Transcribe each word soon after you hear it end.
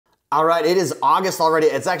All right, it is August already.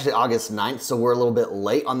 It's actually August 9th, so we're a little bit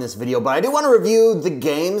late on this video, but I do want to review the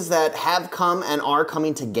games that have come and are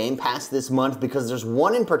coming to Game Pass this month because there's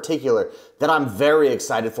one in particular that I'm very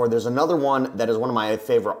excited for. There's another one that is one of my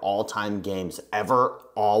favorite all-time games ever,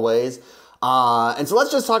 always. And so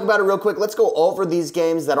let's just talk about it real quick. Let's go over these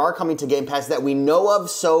games that are coming to Game Pass that we know of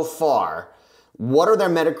so far. What are their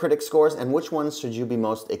Metacritic scores, and which ones should you be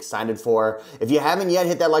most excited for? If you haven't yet,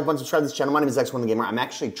 hit that like button, subscribe to this channel. My name is X1 the Gamer. I'm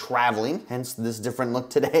actually traveling, hence this different look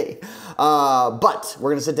today. But we're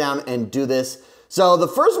gonna sit down and do this. So the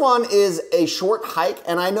first one is a short hike,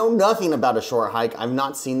 and I know nothing about a short hike. I've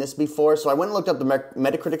not seen this before, so I went and looked up the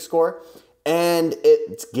Metacritic score, and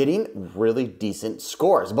it's getting really decent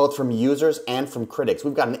scores, both from users and from critics.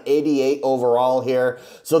 We've got an 88 overall here.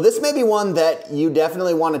 So this may be one that you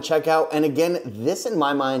definitely want to check out. And again, this in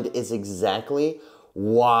my mind is exactly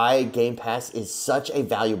why Game Pass is such a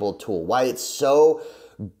valuable tool, why it's so...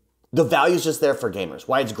 The value is just there for gamers.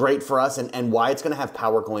 Why it's great for us and why it's going to have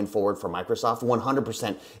power going forward for Microsoft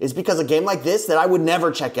 100% is because a game like this that I would never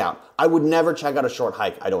check out. I would never check out a short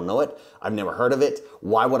hike. I don't know it. I've never heard of it.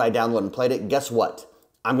 Why would I download and play it? Guess what?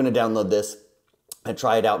 I'm going to download this and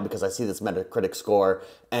try it out because I see this Metacritic score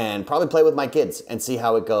and probably play with my kids and see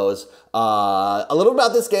how it goes. A little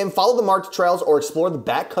about this game: follow the marked trails or explore the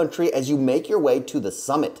backcountry as you make your way to the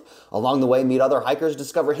summit. Along the way, meet other hikers,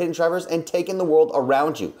 discover hidden treasures, and take in the world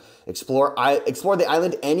around you. Explore the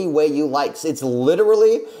island any way you like. It's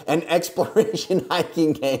literally an exploration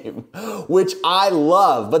hiking game, which I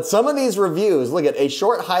love. But some of these reviews, look at a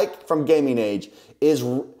short hike from Gaming Age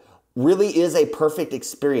really is a perfect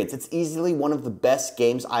experience. It's easily one of the best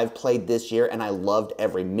games I've played this year, and I loved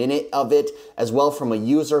every minute of it. As well, from a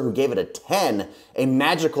user who gave it a 10, a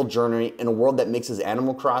magical journey in a world that mixes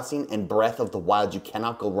Animal Crossing and Breath of the Wild. You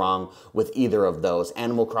cannot go wrong with either of those.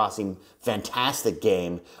 Animal Crossing, fantastic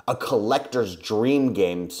game, a collector's dream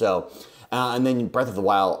game. So, and then Breath of the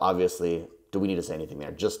Wild, obviously, do we need to say anything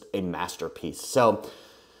there? Just a masterpiece. So,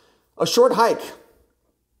 a short hike.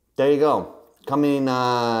 There you go. Coming,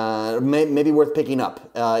 maybe worth picking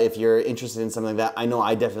up if you're interested in something like that. I know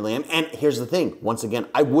I definitely am. And here's the thing. Once again,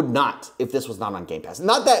 I would not if this was not on Game Pass.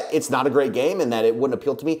 Not that it's not a great game and that it wouldn't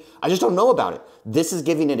appeal to me. I just don't know about it. This is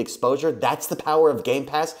giving it exposure. That's the power of Game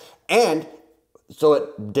Pass. And so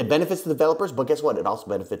it benefits the developers, but guess what? It also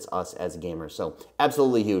benefits us as gamers. So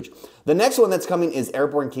absolutely huge. The next one that's coming is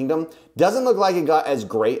Airborne Kingdom. Doesn't look like it got as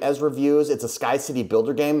great as reviews. It's a Sky City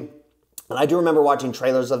builder game. And I do remember watching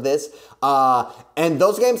trailers of this, and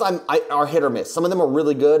those games are hit or miss. Some of them are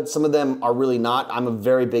really good, some of them are really not. I'm a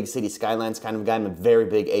very big City Skylines kind of guy. I'm a very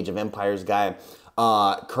big Age of Empires guy.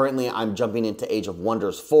 Currently, I'm jumping into Age of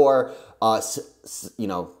Wonders 4. You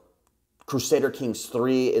know, Crusader Kings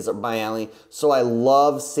 3 is up my alley. So I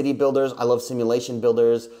love city builders. I love simulation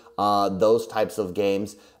builders, those types of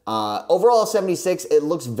games. Overall, 76, it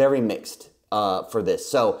looks very mixed. For this.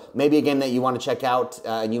 So maybe a game that you want to check out,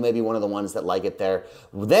 and you may be one of the ones that like it there.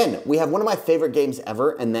 Then we have one of my favorite games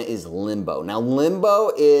ever, and that is Limbo. Now,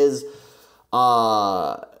 Limbo is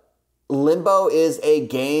a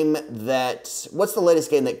game that, what's the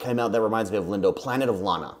latest game that came out that reminds me of Limbo? Planet of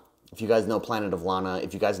Lana. If you guys know Planet of Lana,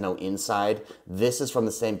 if you guys know Inside, this is from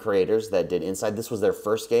the same creators that did Inside. This was their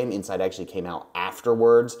first game. Inside actually came out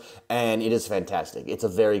afterwards, and it is fantastic. It's a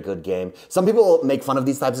very good game. Some people make fun of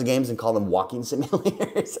these types of games and call them walking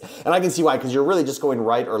simulators, and I can see why, because you're really just going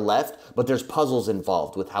right or left, but there's puzzles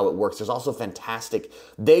involved with how it works. There's also fantastic...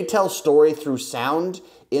 They tell story through sound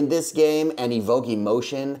in this game and evoke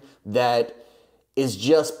emotion that is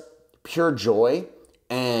just pure joy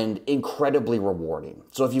and incredibly rewarding.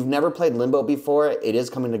 So if you've never played Limbo before, it is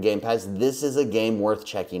coming to Game Pass. This is a game worth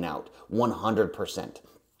checking out, 100%.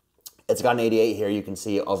 It's got an 88 here, you can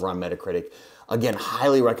see over on Metacritic. Again,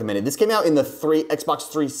 highly recommended. This came out in the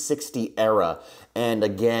Xbox 360 era, and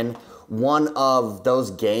again, one of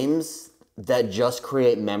those games that just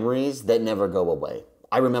create memories that never go away.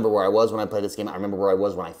 I remember where I was when I played this game. I remember where I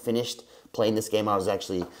was when I finished playing this game. I was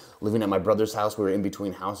actually living at my brother's house. We were in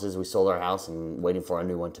between houses. We sold our house and waiting for a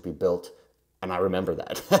new one to be built. And I remember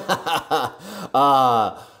that.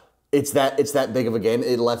 It's that big of a game.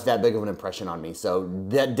 It left that big of an impression on me. So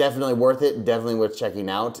that definitely worth it. Definitely worth checking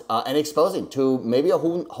out and exposing to maybe a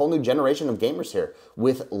whole new generation of gamers here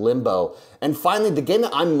with Limbo. And finally, the game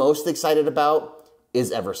that I'm most excited about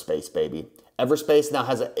is Everspace, baby. Everspace now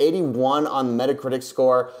has an 81 on the Metacritic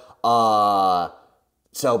score.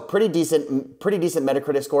 So pretty decent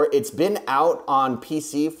Metacritic score. It's been out on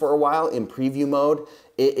PC for a while in preview mode.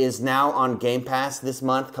 It is now on Game Pass this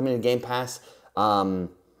month, coming to Game Pass.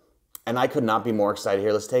 And I could not be more excited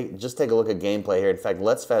here. Let's just take a look at gameplay here. In fact,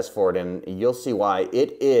 let's fast forward and you'll see why.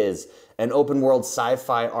 It is an open world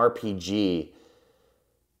sci-fi RPG.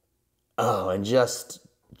 Oh, and just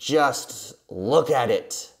look at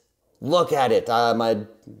it. Look at it.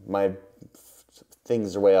 My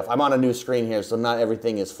things are way off. I'm on a new screen here, so not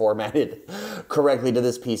everything is formatted correctly to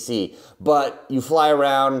this PC. But you fly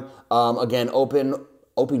around, again, open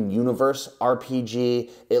universe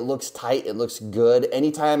RPG. It looks tight, it looks good.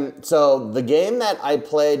 So the game that I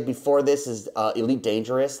played before this is Elite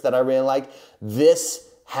Dangerous that I really like. This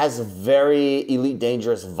has very Elite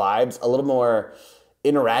Dangerous vibes, a little more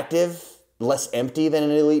interactive, less empty than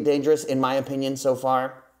an Elite Dangerous in my opinion so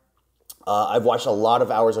far. I've watched a lot of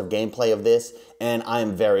hours of gameplay of this, and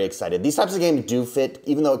I'm very excited. These types of games do fit,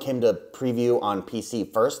 even though it came to preview on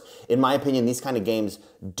PC first. In my opinion, these kind of games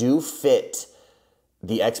do fit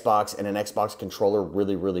the Xbox and an Xbox controller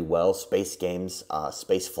really, really well. Space games,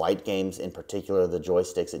 space flight games in particular, the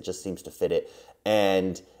joysticks, it just seems to fit it.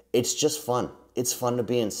 And it's just fun. It's fun to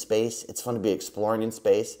be in space. It's fun to be exploring in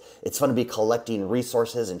space. It's fun to be collecting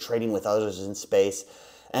resources and trading with others in space.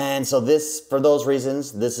 And so for those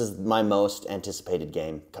reasons, this is my most anticipated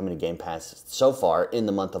game coming to Game Pass so far in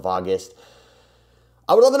the month of August.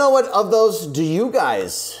 I would love to know what of those do you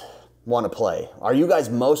guys want to play? Are you guys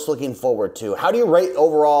most looking forward to? How do you rate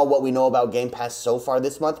overall what we know about Game Pass so far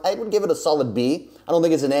this month? I would give it a solid B. I don't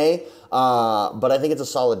think it's an A, but I think it's a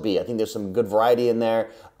solid B. I think there's some good variety in there.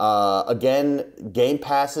 Again, Game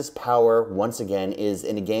Pass's power, once again, is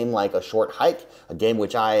in a game like A Short Hike, a game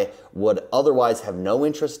which I would otherwise have no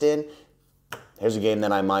interest in. Here's a game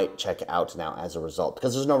that I might check out now as a result,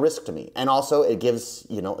 because there's no risk to me. And also, it gives,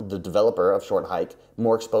 the developer of Short Hike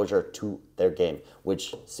more exposure to their game,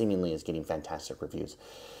 which seemingly is getting fantastic reviews.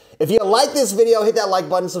 If you like this video, hit that like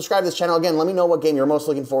button, subscribe to this channel. Again, let me know what game you're most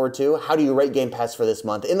looking forward to. How do you rate Game Pass for this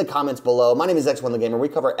month? In the comments below. My name is X1 the Gamer. We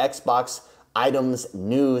cover Xbox items,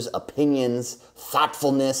 news, opinions,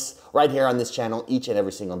 thoughtfulness right here on this channel each and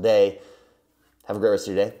every single day. Have a great rest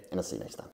of your day, and I'll see you next time.